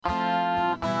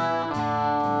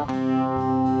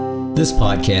This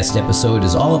podcast episode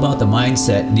is all about the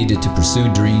mindset needed to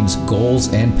pursue dreams,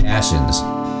 goals, and passions.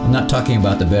 I'm not talking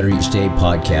about the Better Each Day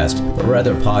podcast, but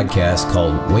rather a podcast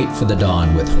called Wait for the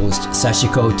Dawn with host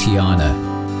Sachiko Tiana.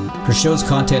 Her show's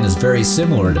content is very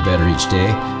similar to Better Each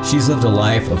Day. She's lived a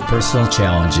life of personal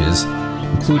challenges,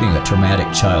 including a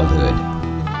traumatic childhood.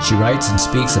 She writes and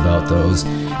speaks about those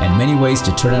and many ways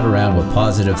to turn it around with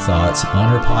positive thoughts on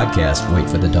her podcast, Wait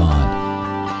for the Dawn.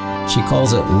 She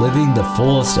calls it living the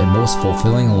fullest and most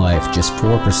fulfilling life just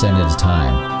 4% at a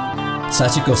time.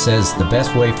 Sachiko says the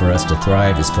best way for us to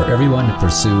thrive is for everyone to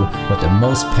pursue what they're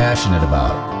most passionate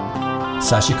about.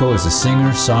 Sachiko is a singer,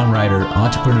 songwriter,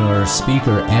 entrepreneur,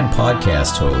 speaker, and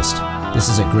podcast host. This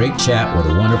is a great chat with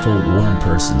a wonderful, warm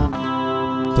person.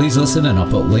 Please listen, and I'll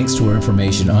put links to her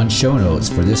information on show notes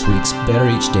for this week's Better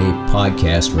Each Day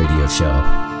podcast radio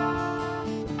show.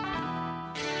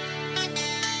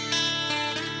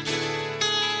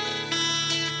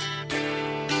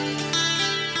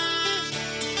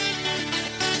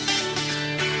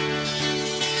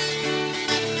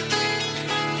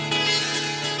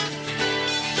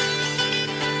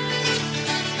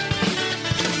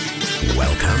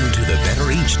 Welcome to the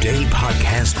Better Each Day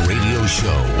podcast radio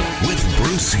show with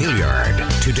Bruce Hilliard.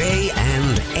 Today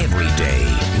and every day,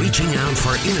 reaching out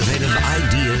for innovative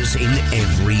ideas in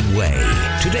every way.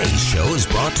 Today's show is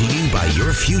brought to you by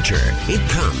your future. It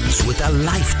comes with a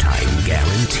lifetime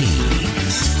guarantee.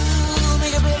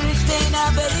 Make a better each day now,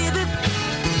 baby.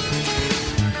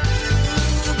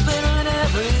 Better in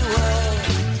every way.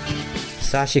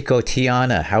 Sachiko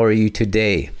Tiana, how are you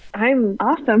today? I'm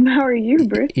awesome. How are you,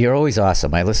 Bruce? You're always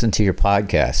awesome. I listen to your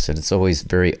podcast, and it's always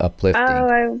very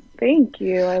uplifting. Thank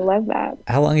you. I love that.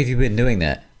 How long have you been doing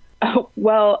that? Oh,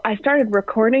 well, I started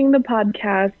recording the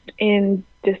podcast in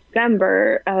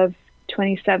December of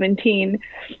 2017,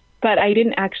 but I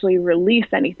didn't actually release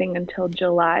anything until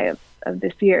July of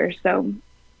this year. So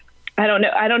I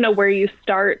don't know where you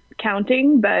start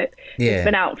counting, but It's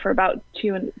been out for about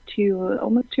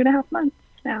almost 2.5 months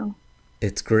now.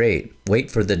 It's great.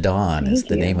 Wait for the Dawn is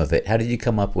the name of it. How did you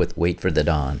come up with Wait for the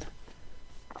Dawn?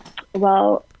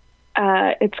 Well,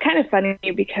 it's kind of funny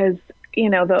because,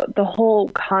 the whole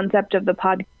concept of the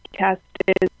podcast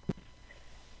is,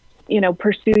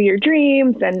 pursue your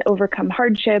dreams and overcome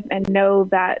hardship and know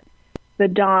that the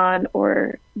dawn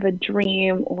or the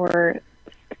dream or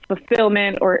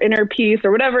fulfillment or inner peace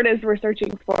or whatever it is we're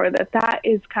searching for, that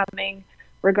is coming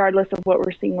regardless of what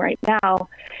we're seeing right now.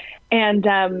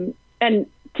 And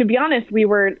to be honest, we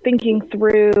were thinking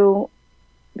through,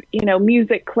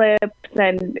 music clips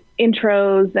and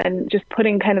intros and just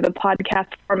putting kind of the podcast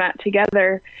format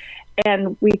together.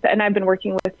 And I've been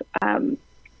working with an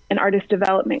artist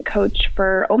development coach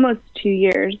for almost 2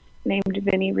 years named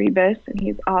Vinny Rebus, and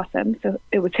he's awesome. So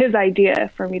it was his idea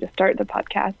for me to start the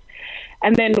podcast.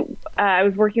 And then I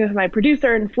was working with my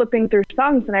producer and flipping through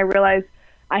songs, and I realized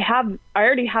I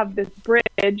already have this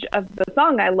bridge of the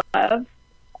song I love,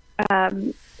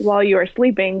 While You Are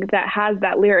Sleeping, that has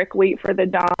that lyric, Wait for the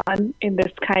Dawn, in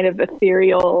this kind of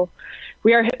ethereal,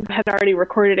 had already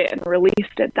recorded it and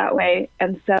released it that way.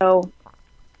 And so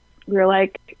we were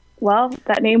like, well,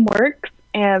 that name works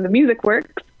and the music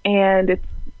works and it's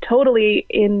totally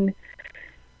in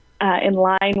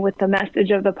line with the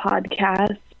message of the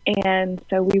podcast. And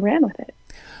so we ran with it.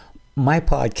 My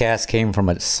podcast came from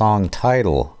a song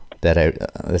title that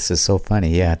this is so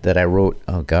funny, that I wrote,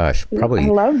 I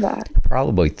love that.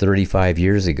 Probably 35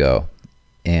 years ago,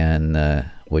 and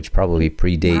which probably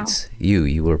predates you.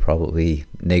 You were probably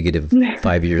negative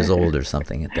 5 years old or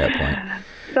something at that point.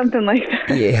 Something like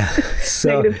that. Yeah.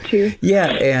 So, -2. Yeah,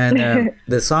 and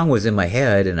the song was in my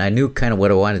head, and I knew kind of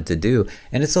what I wanted to do.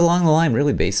 And it's along the line,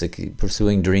 really basically,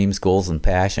 pursuing dreams, goals, and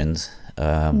passions.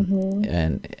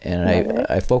 And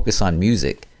I focus on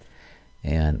music.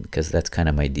 And because that's kind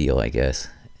of my deal, I guess.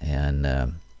 And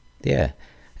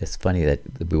it's funny that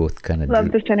we both kind of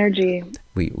love this energy.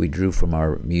 We drew from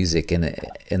our music,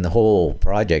 and the whole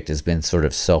project has been sort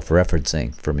of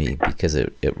self-referencing for me because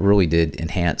it really did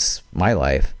enhance my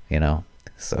life,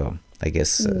 So I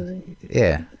guess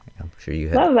I'm sure you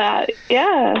had. Love that.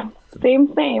 Yeah,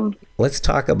 same. Let's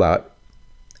talk about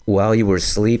While You Were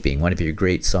Sleeping, one of your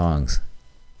great songs.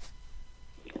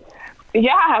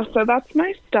 Yeah, so that's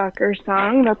my stalker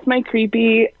song. That's my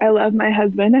creepy, I love my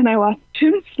husband and I watch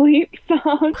him sleep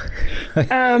song.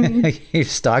 You're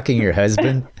stalking your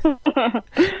husband?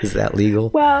 Is that legal?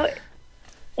 Well,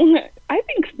 I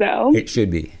think so. It should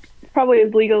be. Probably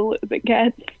as legal as it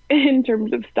gets in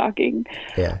terms of stalking.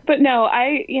 Yeah. But no,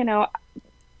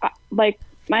 like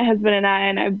my husband and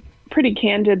I'm pretty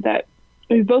candid that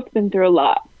we've both been through a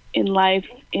lot in life,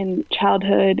 in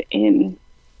childhood, in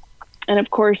And of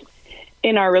course,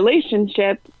 in our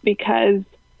relationship, because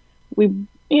we,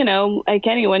 you know, like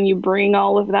anyone, you bring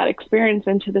all of that experience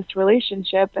into this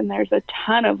relationship, and there's a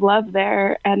ton of love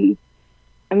there. And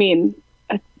I mean,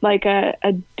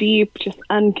 a deep, just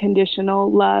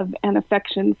unconditional love and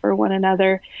affection for one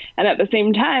another. And at the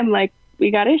same time, like,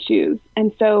 we got issues.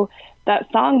 And so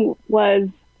that song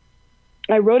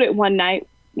I wrote it one night,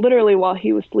 literally while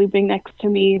he was sleeping next to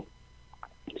me,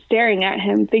 staring at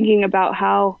him, thinking about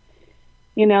how,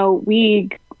 you know,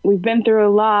 we've been through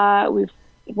a lot, we've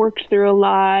worked through a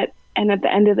lot. And at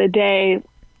the end of the day,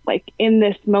 like, in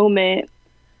this moment,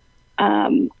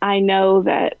 I know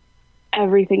that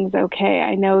everything's okay.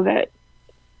 I know that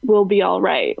we'll be all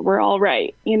right. We're all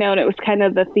right. You know, and it was kind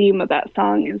of the theme of that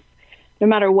song is no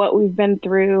matter what we've been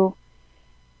through,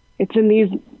 it's in these,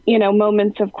 you know,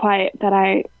 moments of quiet that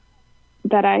I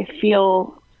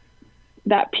feel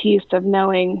that peace of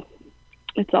knowing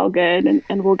it's all good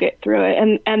and we'll get through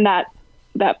it. And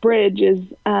that bridge is,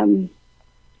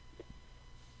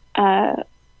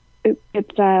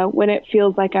 it's when it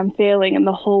feels like I'm failing and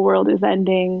the whole world is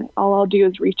ending, all I'll do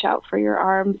is reach out for your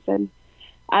arms, and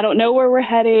I don't know where we're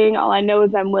heading. All I know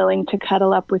is I'm willing to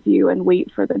cuddle up with you and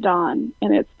wait for the dawn.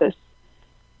 And it's this,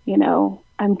 you know,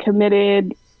 I'm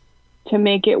committed to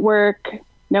make it work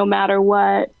no matter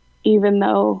what, even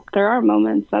though there are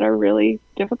moments that are really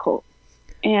difficult.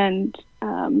 And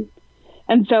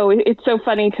so it's so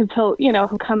funny because he'll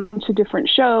come to different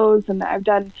shows, and I've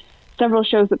done several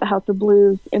shows at the House of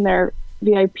Blues in their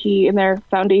VIP, in their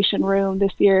foundation room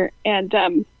this year.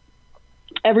 And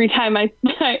every time I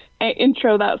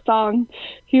intro that song,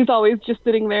 he's always just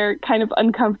sitting there kind of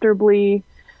uncomfortably.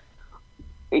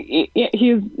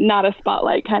 He's not a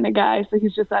spotlight kind of guy, so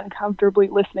he's just uncomfortably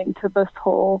listening to this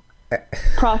whole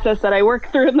process that I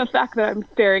work through, and the fact that I'm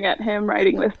staring at him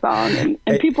writing this song,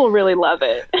 and people really love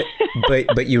it.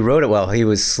 but you wrote it while he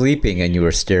was sleeping, and you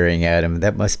were staring at him.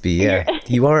 That must be,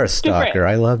 you are a stalker. Different.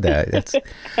 I love that. It's,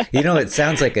 you know, it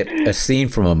sounds like a scene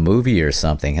from a movie or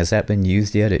something. Has that been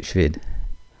used yet? It should.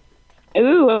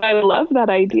 Ooh, I love that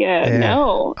idea. Yeah.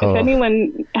 No, if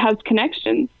anyone has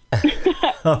connections,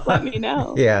 let me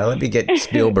know. Yeah, let me get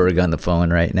Spielberg on the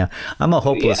phone right now. I'm a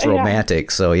hopeless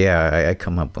romantic, so I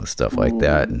come up with stuff like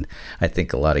that, and I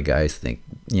think a lot of guys think,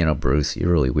 you know, Bruce,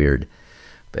 you're really weird,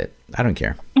 but I don't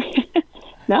care.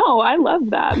 No, I love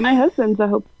that. My husband's a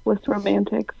hopeless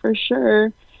romantic for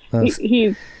sure.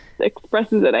 He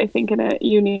expresses it, I think, in a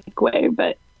unique way,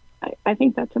 but I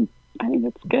think that's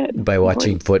good. By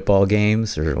watching football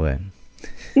games or what?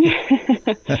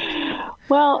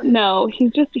 Well, no,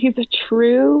 he's a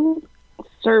true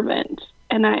servant.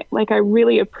 And I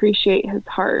really appreciate his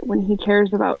heart. When he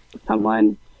cares about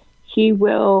someone, he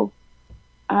will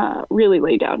really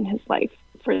lay down his life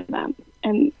for them.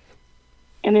 And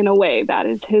in a way, that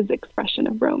is his expression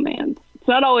of romance. It's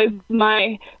not always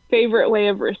my favorite way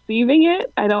of receiving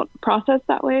it. I don't process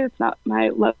that way. It's not my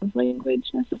love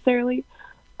language necessarily.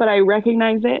 But I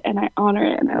recognize it, and I honor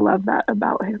it, and I love that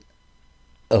about him.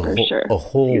 Sure. A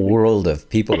whole world of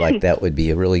people like that would be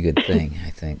a really good thing,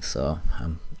 I think. So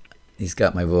he's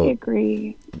got my vote. I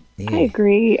agree. Yeah. I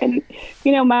agree. And,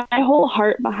 you know, my whole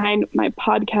heart behind my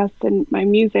podcast and my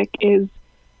music is,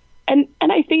 and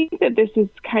I think that this is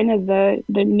kind of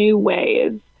the new way,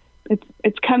 is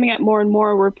it's coming up more and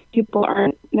more where people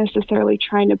aren't necessarily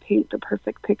trying to paint the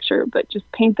perfect picture, but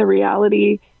just paint the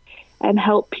reality and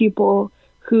help people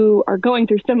who are going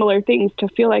through similar things to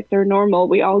feel like they're normal.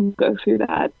 We all go through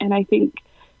that. And I think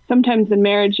sometimes in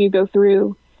marriage,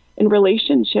 in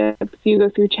relationships, you go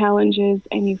through challenges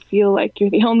and you feel like you're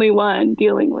the only one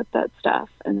dealing with that stuff.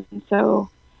 And so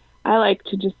I like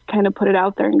to just kind of put it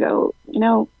out there and go, you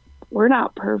know, we're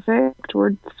not perfect.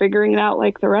 We're figuring it out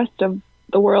like the rest of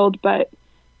the world, but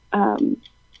I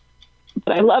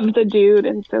love the dude.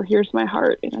 And so here's my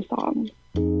heart in a song.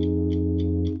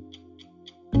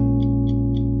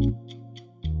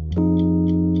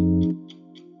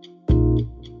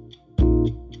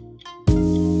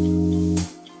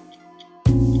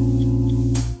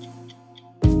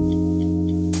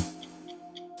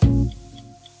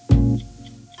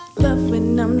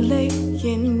 I'm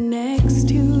laying next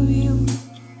to you.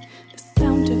 The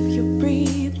sound of your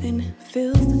breathing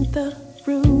fills the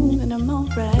room, and I'm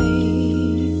alright.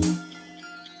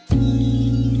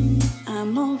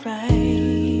 I'm alright.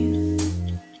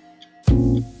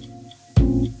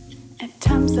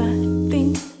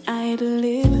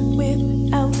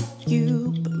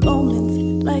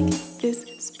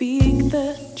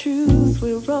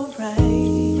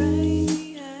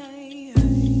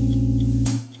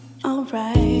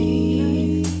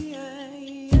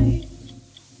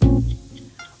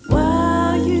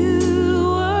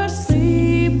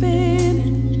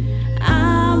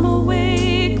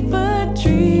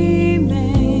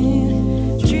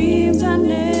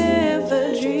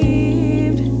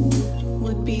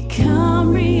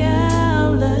 become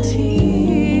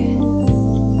reality.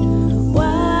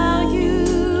 While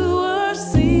you were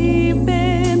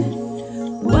sleeping,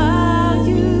 while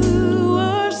you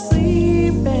were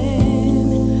sleeping,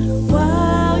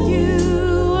 while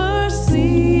you were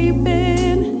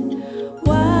sleeping,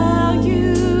 while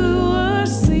you were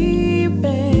sleeping.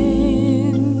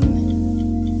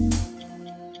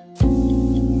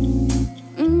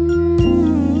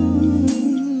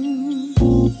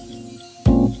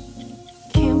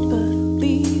 Can't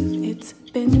believe it's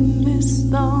been this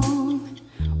long.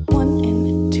 1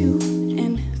 and 2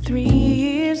 and 3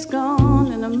 years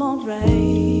gone, and I'm alright.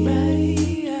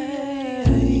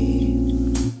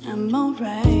 I'm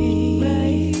alright.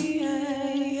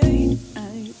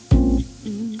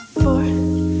 4,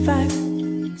 5,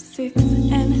 6,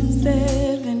 and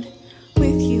 7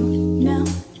 with you now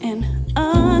and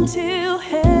until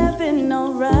heaven.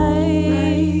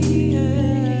 Alright,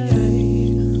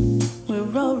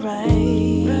 we're alright.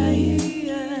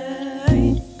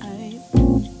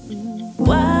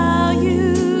 While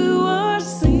you were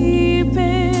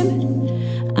sleeping,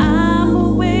 I'm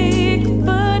awake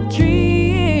but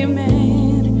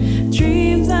dreaming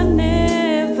dreams I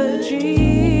never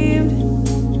dreamed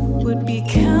would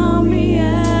become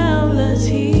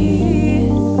reality.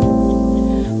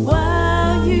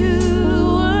 While you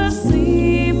were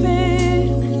sleeping,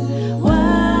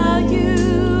 while you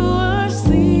were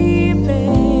sleeping,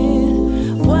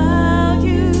 while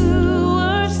you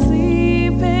were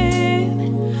sleeping,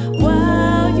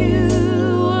 while you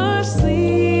were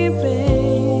sleeping.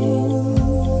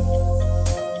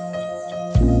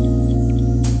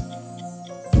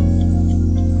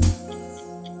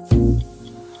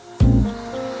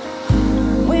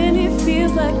 When it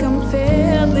feels like I'm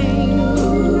failing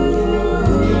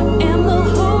and the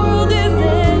whole world is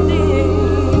ending,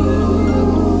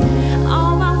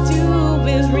 all I do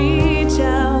is reach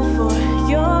out for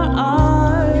your arms.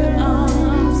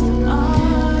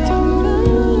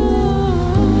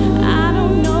 I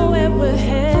don't know where we're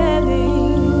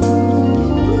heading.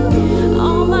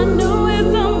 All I know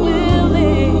is I'm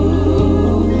willing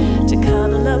to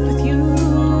cuddle up with you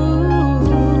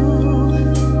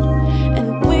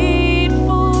and wait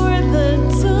for the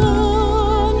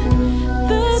dawn,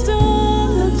 the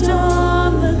dawn, the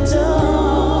dawn, the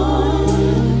dawn,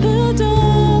 the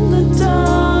dawn, the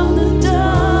dawn, the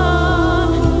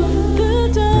dawn, the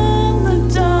dawn, the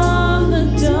dawn, the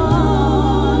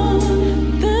dawn,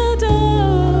 the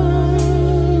dawn.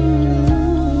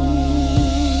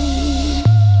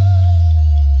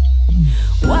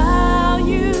 While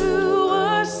you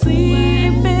were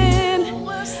sleeping,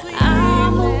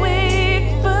 I'm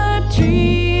awake but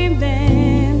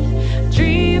dreaming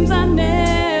dreams I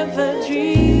never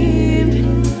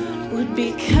dreamed would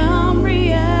become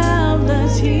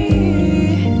reality.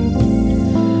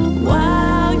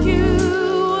 While you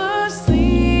were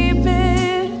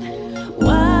sleeping,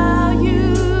 while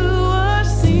you were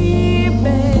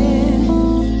sleeping,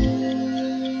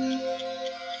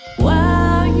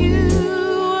 while you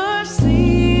were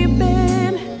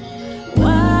sleeping,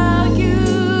 while you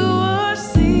were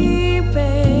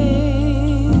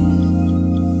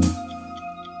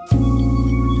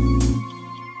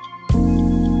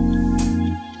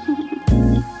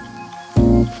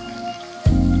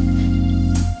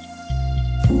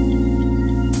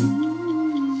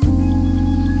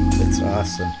That's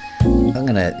awesome. I'm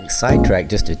going to sidetrack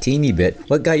just a teeny bit.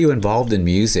 What got you involved in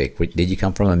music? Did you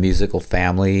come from a musical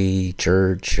family,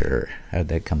 church, or how did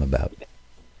that come about?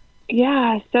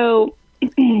 Yeah, so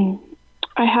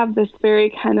I have this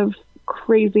very kind of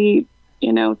crazy,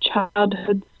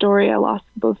 childhood story. I lost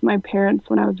both my parents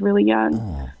when I was really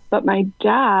young, but my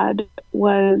dad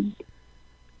was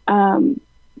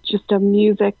just a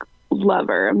music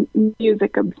lover,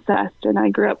 music obsessed, and I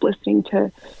grew up listening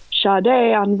to Sade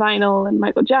on vinyl and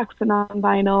Michael Jackson on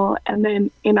vinyl. And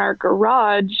then in our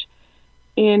garage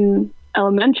in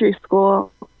elementary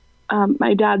school,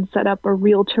 my dad set up a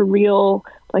reel-to-reel,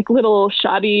 like little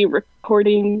shoddy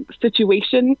recording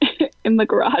situation in the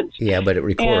garage. Yeah, but it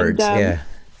records. Yeah.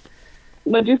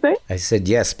 What'd you say? I said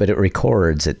yes, but it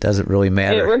records. It doesn't really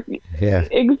matter. Yeah.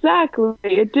 Exactly.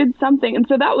 It did something. And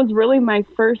so that was really my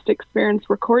first experience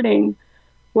recording,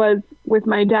 was with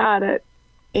my dad at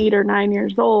 8 or 9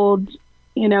 years old.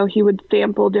 He would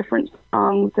sample different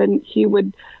songs and he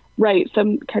would write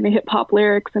some kind of hip hop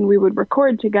lyrics and we would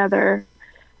record together.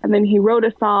 And then he wrote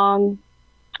a song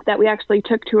that we actually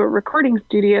took to a recording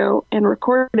studio and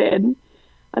recorded.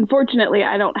 Unfortunately,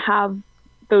 I don't have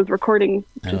those recordings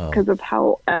just because of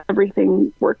how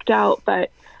everything worked out.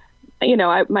 But,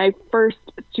 my first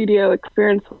studio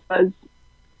experience was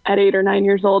at 8 or 9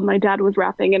 years old, my dad was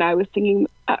rapping and I was singing,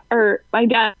 or my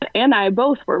dad and I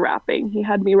both were rapping. He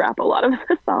had me rap a lot of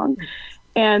the songs.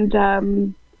 And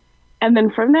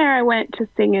then from there I went to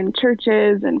sing in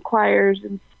churches and choirs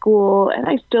in school, and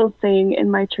I still sing in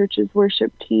my church's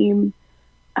worship team,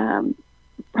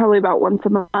 probably about once a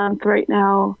month right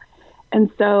now. And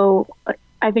so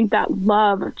I think that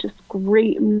love of just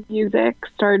great music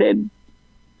started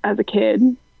as a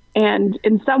kid. And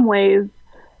in some ways,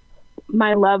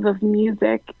 my love of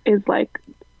music is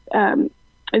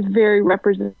is very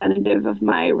representative of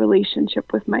my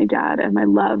relationship with my dad and my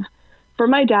love for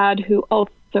my dad, who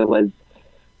also was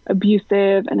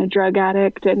abusive and a drug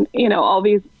addict and, all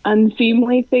these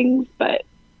unseemly things. But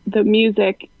the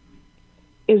music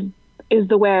is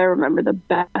the way I remember the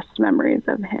best memories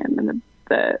of him and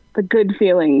the good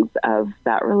feelings of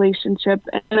that relationship.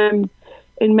 And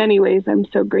in many ways, I'm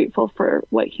so grateful for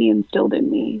what he instilled in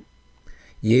me.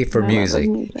 Yay for music.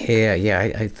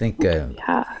 Yeah. I think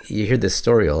you hear this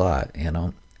story a lot, and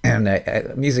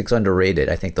music's underrated.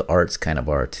 I think the arts kind of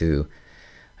are too.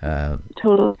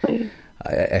 Totally.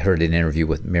 I heard an interview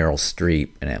with Meryl Streep,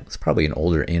 and it was probably an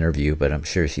older interview, but I'm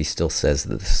sure she still says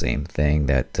the same thing,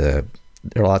 that there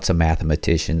are lots of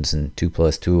mathematicians and 2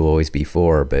 + 2 will always be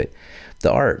 4, but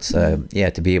the arts,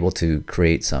 to be able to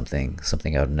create something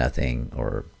out of nothing,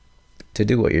 or to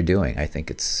do what you're doing, I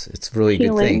think it's a really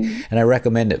good thing, and I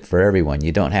recommend it for everyone.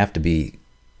 You don't have to be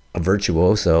a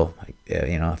virtuoso,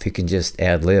 if you can just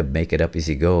ad lib, make it up as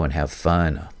you go, and have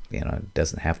fun. It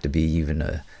doesn't have to be even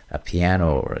a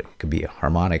piano, or it could be a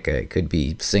harmonica, it could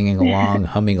be singing along,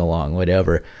 humming along,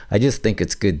 whatever. I just think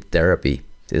it's good therapy.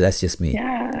 That's just me.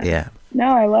 Yeah.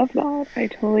 No, I love that. I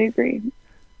totally agree.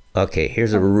 Okay,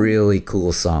 here's a really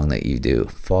cool song that you do,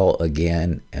 Fall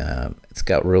Again. It's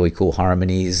got really cool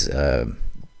harmonies.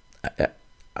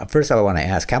 First, I want to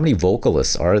ask, how many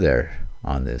vocalists are there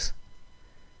on this?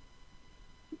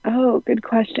 Oh, good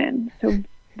question. So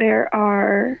there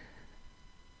are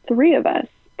 3 of us.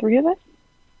 3 of us?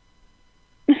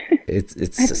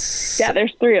 It's yeah,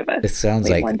 there's 3 of us. It sounds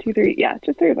like 1, 2, 3. Yeah,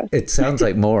 just 3 of us. It sounds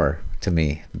like more to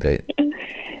me, but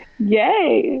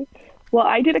yay. Well,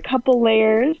 I did a couple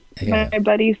layers. Yeah. My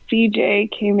buddy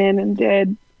CJ came in and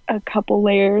did a couple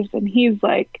layers, and he's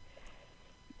one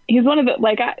of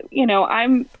the,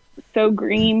 I'm so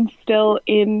green still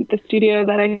in the studio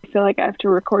that I feel like I have to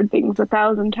record things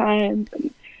 1,000 times,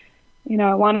 and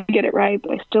I want to get it right,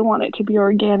 but I still want it to be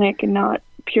organic and not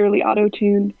purely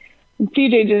auto-tuned. And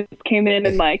CJ just came in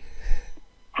and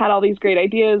had all these great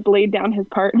ideas, laid down his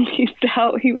part, and pieced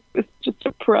out. He was just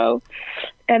a pro.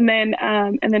 And then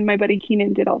my buddy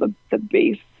Keenan did all the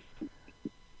bass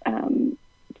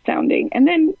sounding. And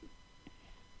then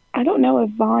I don't know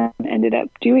if Vaughn ended up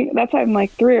doing, that's why I'm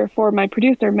 3 or 4. My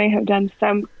producer may have done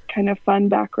some kind of fun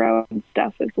background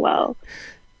stuff as well.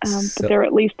 But there were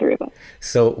at least 3 of us.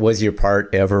 So was your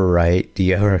part ever right?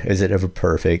 Is it ever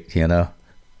perfect,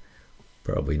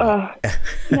 Probably not.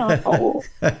 No.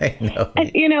 I know.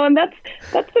 And, and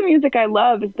that's the music I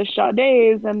love, is the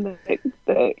Sades and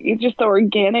the just the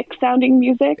organic sounding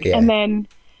music. Yeah. And then,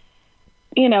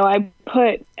 I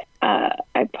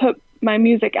put my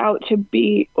music out to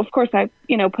be, of course I,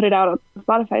 put it out on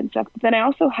Spotify and stuff, but then I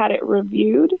also had it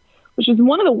reviewed, which is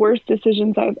one of the worst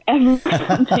decisions I've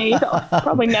ever made. I'll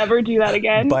probably never do that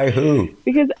again. By who?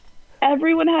 Because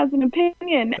everyone has an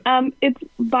opinion. It's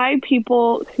by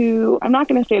people who, I'm not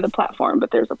going to say the platform, but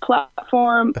there's a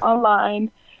platform online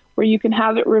where you can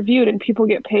have it reviewed, and people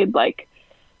get paid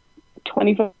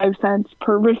 25 cents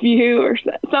per review or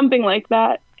something like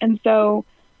that. And so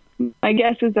my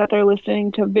guess is that they're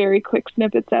listening to very quick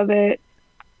snippets of it,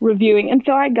 reviewing. And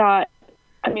so I got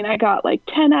 10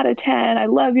 out of 10. I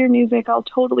love your music. I'll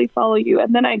totally follow you.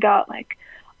 And then I got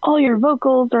all your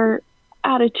vocals are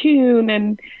out of tune,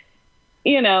 and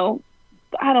I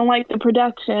don't like the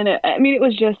production. It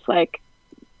was just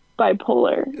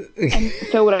bipolar. And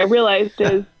so what I realized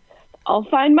is I'll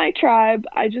find my tribe.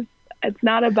 It's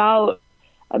not about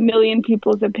a million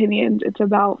people's opinions. It's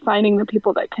about finding the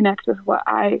people that connect with what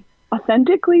I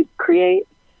authentically create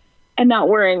and not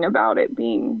worrying about it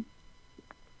being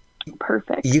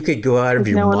perfect. You could go out of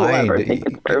your mind. Will ever think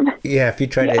it's perfect. Yeah, if you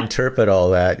try to interpret all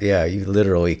that, you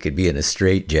literally could be in a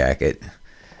straitjacket.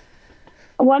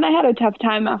 When I had a tough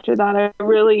time after that, I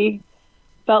really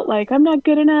felt like I'm not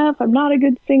good enough. I'm not a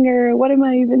good singer. What am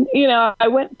I even, I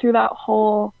went through that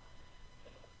whole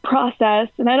process,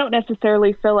 and I don't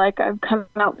necessarily feel like I've come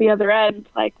out the other end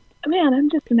man, I'm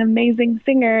just an amazing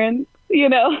singer, and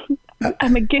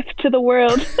I'm a gift to the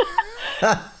world.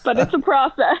 but it's a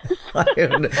process. I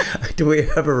don't know. Do we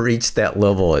ever reach that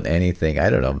level in anything? I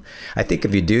don't know. I think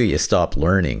if you do, you stop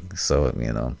learning. So,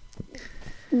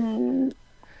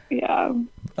 Yeah.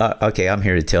 Okay, I'm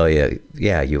here to tell you,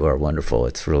 yeah, you are wonderful.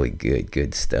 It's really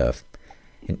good stuff.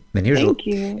 And here's Thank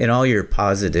you. In all your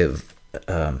positive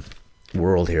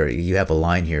world here, you have a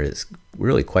line here that's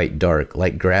really quite dark.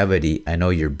 Like gravity, I know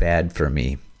you're bad for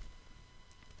me.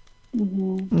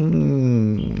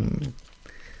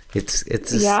 It's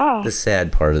the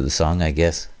sad part of the song, I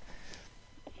guess.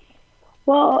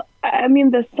 Well, I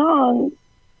mean, the song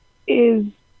is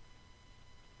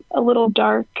a little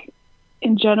dark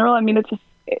in general. I mean,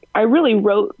 I really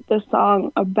wrote the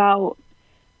song about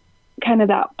kind of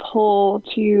that pull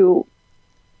to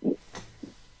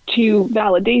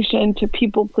validation, to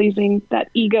people pleasing, that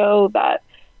ego, that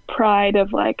pride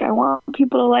of like, I want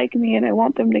people to like me and I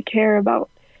want them to care about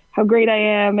how great I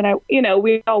am. And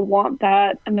we all want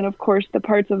that. And then of course the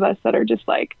parts of us that are just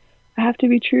like, I have to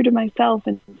be true to myself.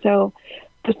 And so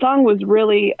the song was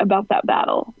really about that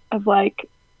battle of like,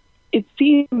 it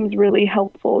seems really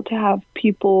helpful to have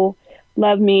people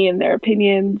love me and their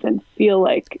opinions and feel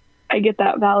like I get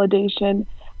that validation.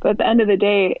 But at the end of the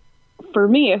day, for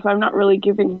me, if I'm not really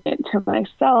giving it to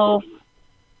myself,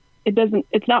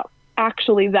 it's not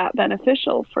actually that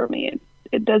beneficial for me.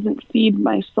 It doesn't feed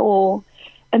my soul.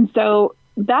 And so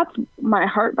that's my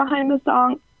heart behind the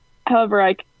song. However,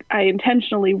 I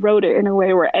intentionally wrote it in a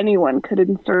way where anyone could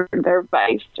insert their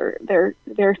vice or their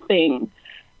thing.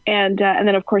 And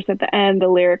then, of course, at the end, the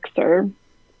lyrics are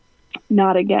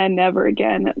not again, never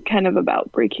again, kind of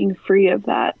about breaking free of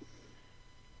that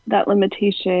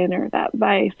limitation or that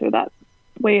vice or that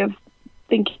way of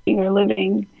thinking or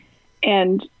living.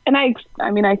 And I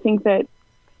think that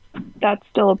that's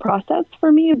still a process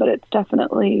for me, but it's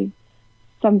definitely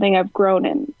something I've grown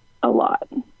in a lot,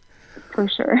 for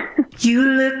sure. You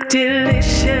look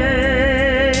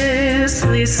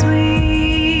deliciously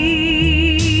sweet,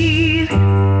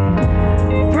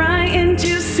 bright and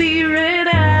juicy red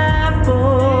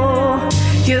apple.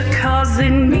 You're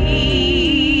causing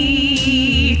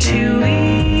me to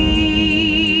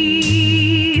eat,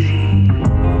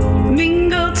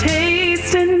 mingle,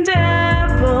 taste, and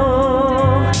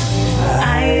dabble.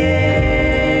 I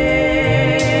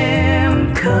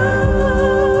am coaxed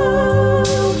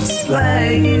by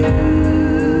you.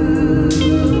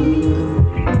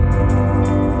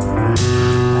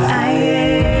 I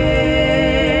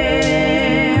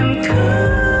am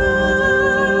coaxed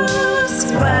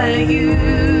by you.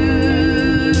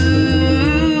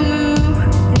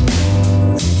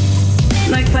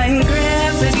 Like fighting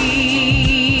gravity,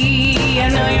 I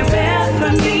know you're bad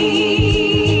for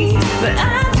me, but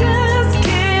I just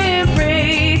can't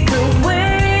break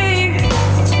away.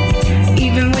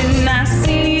 Even when I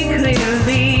see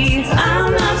clearly,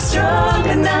 I'm not strong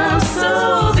enough,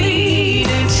 so be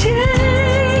to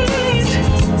change.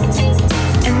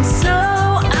 And so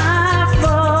I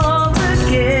fall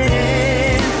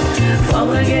again,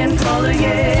 fall again, fall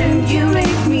again. You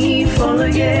make me fall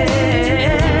again.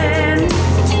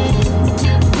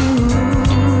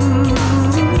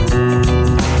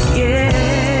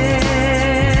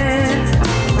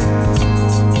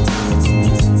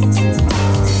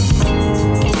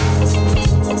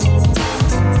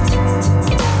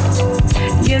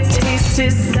 Your taste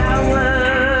is sour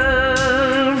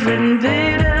and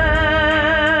bitter.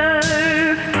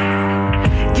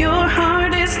 Your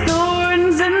heart is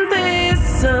thorns and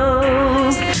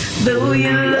thistles. Though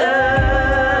you love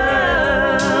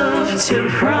to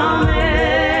promise,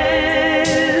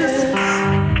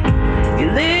 you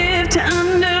live to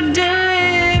under-deliver.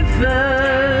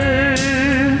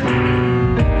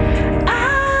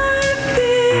 I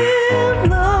feel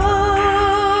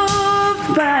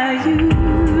loved by you.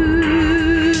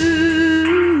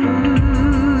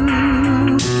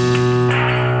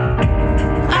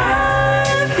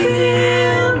 I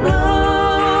feel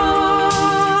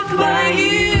loved by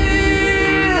you.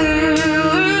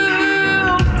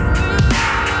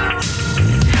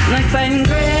 Like fighting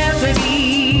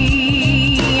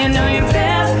gravity, I know you're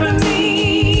bad for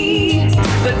me,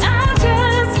 but I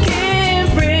just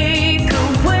can't break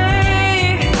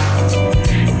away.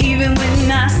 Even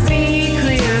when I see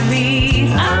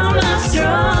clearly, I'm not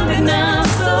strong enough,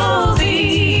 so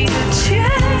be to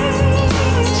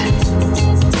change.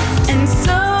 And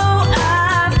so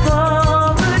I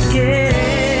fall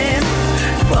again,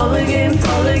 fall again,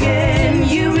 fall again.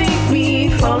 You make me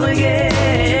fall again.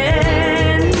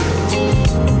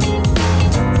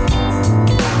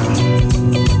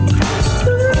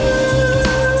 Ooh.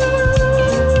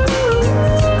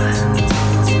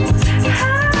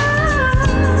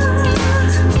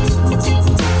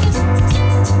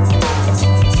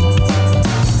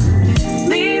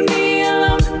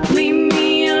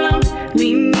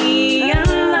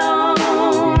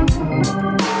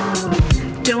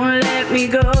 let me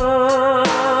go.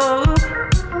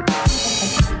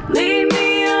 Leave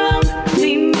me alone,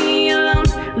 leave me alone,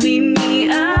 leave me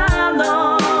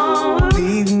alone.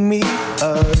 Leave me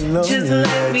alone. Just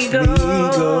let me go.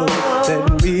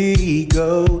 Let me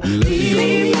go. Leave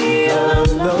me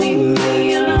alone, leave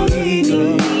me alone, leave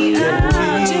me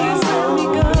alone. Just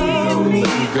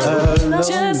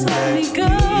let me go.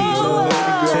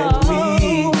 Just let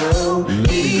me go.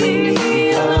 Leave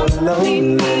me alone, leave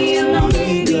me alone,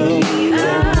 leave me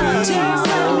alone. Just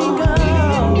let me go.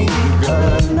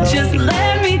 Just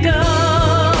let me go.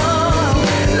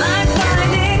 Like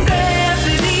finding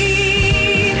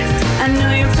gravity. I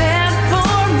know you're bad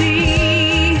for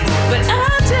me, but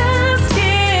I just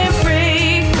can't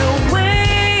break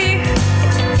away.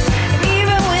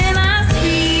 Even when I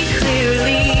see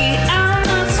clearly, I'm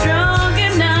not strong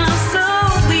enough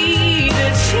slowly to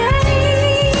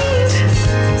change.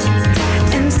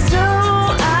 And so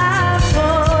I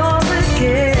fall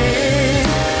again,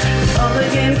 fall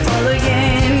again, fall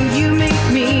again. You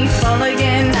make me fall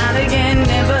again, not again,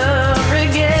 never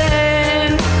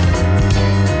again.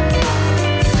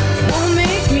 Won't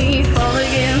make me fall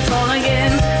again, fall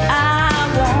again.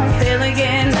 I won't fail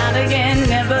again, not again,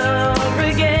 never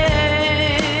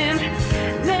again,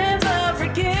 never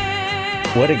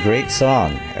again. What a great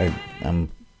song. I'm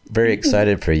very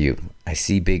excited for you. I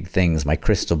see big things. My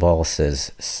crystal ball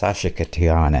says Sasha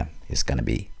Katiana is going to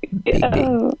be big, big.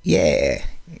 Oh. Yeah.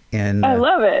 And I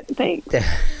love it. Thanks.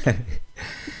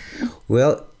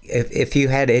 well, if you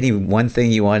had any one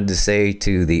thing you wanted to say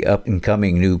to the up and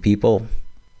coming new people,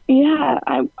 Yeah,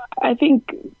 I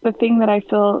think the thing that I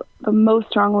feel the most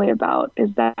strongly about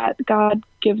is that God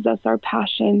gives us our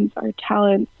passions, our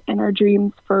talents, and our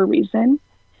dreams for a reason,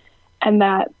 and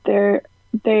that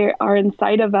they are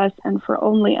inside of us and for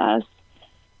only us.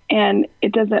 And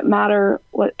it doesn't matter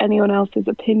what anyone else's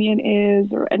opinion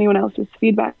is or anyone else's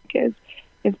feedback is.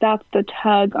 If that's the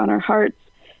tug on our hearts,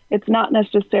 it's not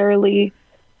necessarily,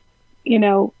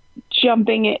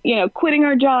 jumping in, quitting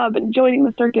our job and joining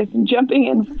the circus and jumping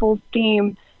in full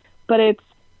steam, but it's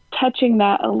touching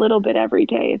that a little bit every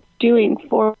day. It's doing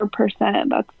 4%.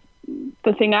 That's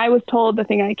the thing I was told. The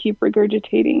thing I keep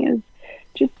regurgitating is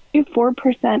just do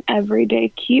 4% every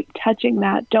day. Keep touching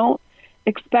that. Don't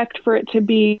expect for it to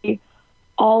be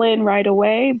all in right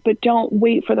away, but don't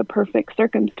wait for the perfect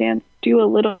circumstance. Do a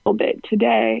little bit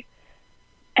today.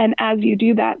 And as you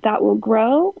do that, that will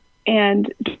grow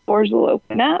and doors will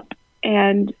open up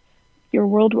and your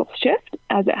world will shift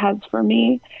as it has for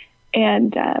me.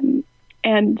 And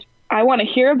I want to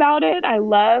hear about it. I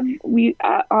love,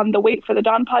 on the Wait for the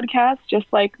Dawn podcast, just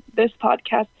like this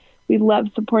podcast, we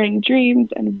love supporting dreams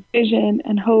and vision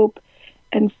and hope.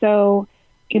 And so,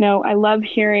 I love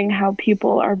hearing how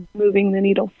people are moving the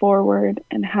needle forward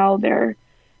and how their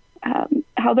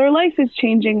life is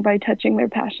changing by touching their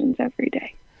passions every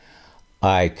day.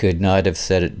 I could not have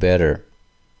said it better.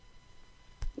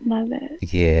 Love it.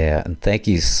 Yeah, and thank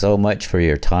you so much for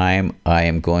your time. I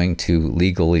am going to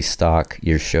legally stalk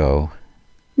your show.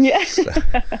 Yeah.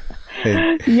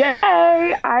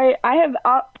 Yay! I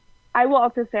will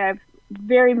also say I've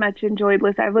very much enjoyed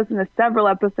listening. I've listened to several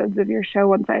episodes of your show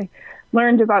once I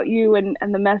learned about you and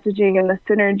the messaging and the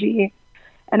synergy.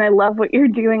 And I love what you're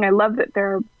doing. I love that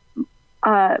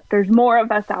there's more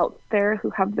of us out there who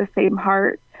have the same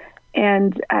heart.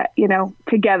 And,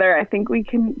 together, I think we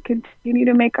can continue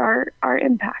to make our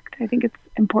impact. I think it's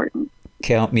important.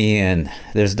 Count me in.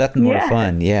 There's nothing more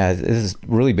fun. Yeah, this has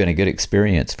really been a good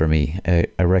experience for me.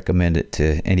 I recommend it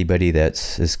to anybody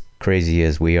that's as crazy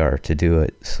as we are to do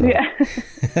it. So. Yeah.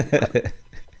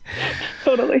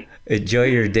 Totally. Enjoy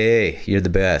your day. You're the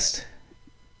best.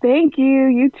 Thank you.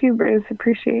 You too, Bruce.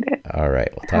 Appreciate it. All right.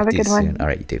 We'll talk to you soon. All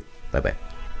right, you too. Bye-bye.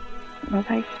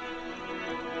 Bye-bye.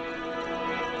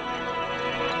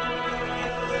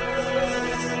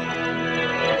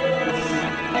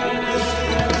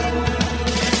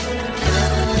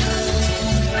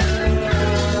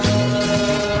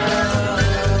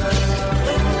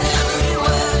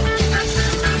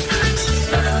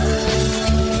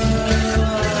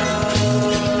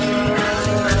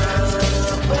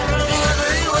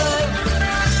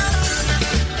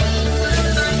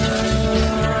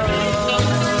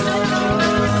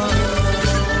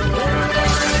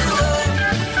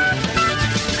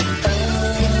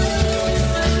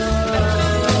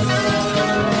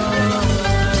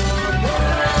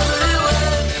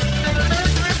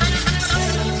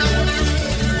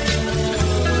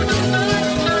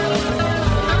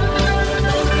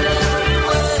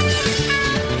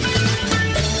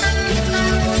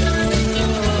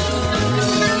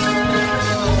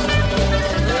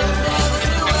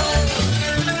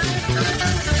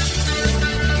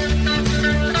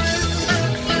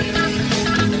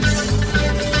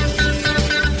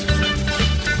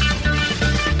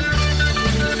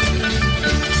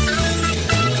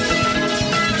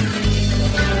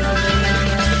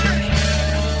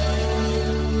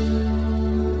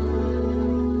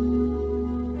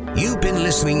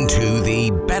 listening to the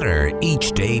Better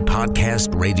Each Day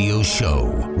podcast radio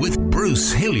show with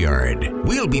Bruce Hilliard.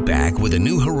 We'll be back with a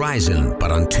new horizon,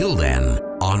 but until then,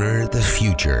 honor the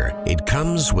future. It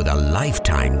comes with a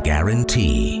lifetime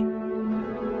guarantee.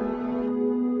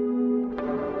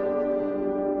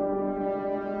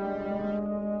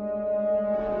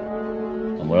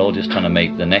 And we're all just trying to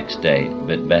make the next day a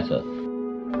bit better.